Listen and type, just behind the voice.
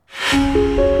Hi,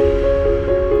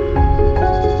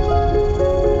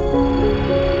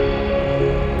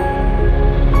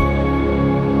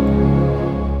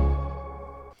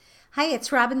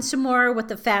 it's Robin Samora with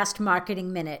the Fast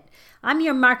Marketing Minute. I'm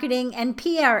your marketing and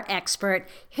PR expert,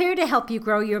 here to help you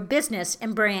grow your business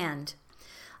and brand.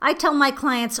 I tell my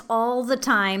clients all the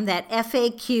time that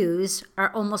FAQs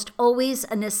are almost always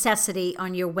a necessity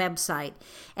on your website,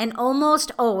 and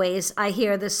almost always I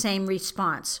hear the same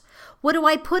response. What do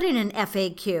I put in an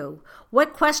FAQ?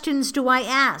 What questions do I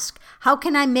ask? How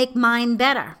can I make mine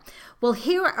better? Well,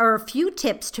 here are a few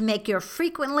tips to make your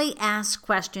frequently asked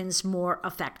questions more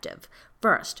effective.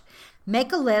 First,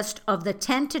 make a list of the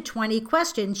 10 to 20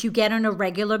 questions you get on a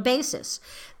regular basis.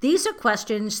 These are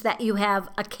questions that you have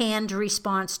a canned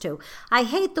response to. I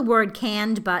hate the word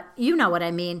canned, but you know what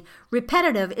I mean.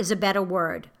 Repetitive is a better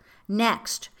word.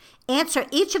 Next, answer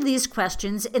each of these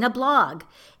questions in a blog.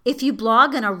 If you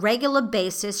blog on a regular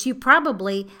basis, you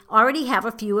probably already have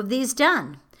a few of these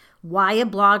done. Why a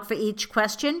blog for each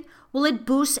question? Well, it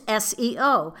boosts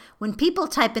SEO. When people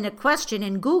type in a question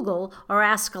in Google or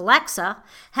ask Alexa,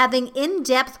 having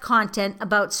in-depth content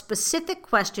about specific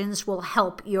questions will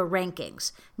help your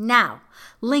rankings. Now,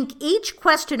 link each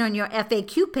question on your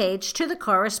FAQ page to the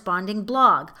corresponding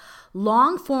blog.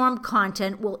 Long-form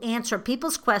content will answer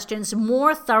people's questions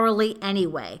more thoroughly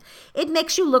anyway. It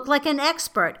makes you look like an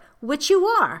expert, which you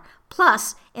are.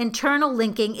 Plus, internal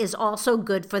linking is also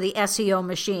good for the SEO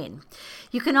machine.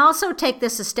 You can also take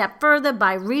this a step further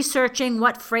by researching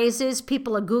what phrases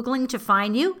people are Googling to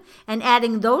find you and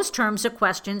adding those terms or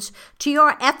questions to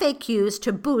your FAQs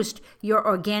to boost your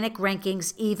organic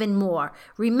rankings even more.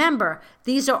 Remember,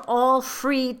 these are all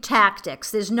free tactics.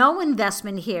 There's no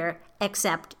investment here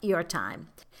except your time.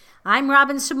 I'm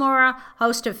Robin Samora,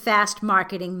 host of Fast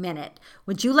Marketing Minute.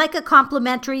 Would you like a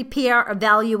complimentary PR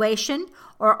evaluation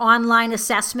or online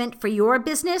assessment for your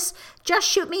business? Just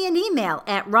shoot me an email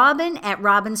at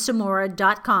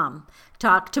robin@robinsamora.com.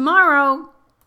 Talk tomorrow.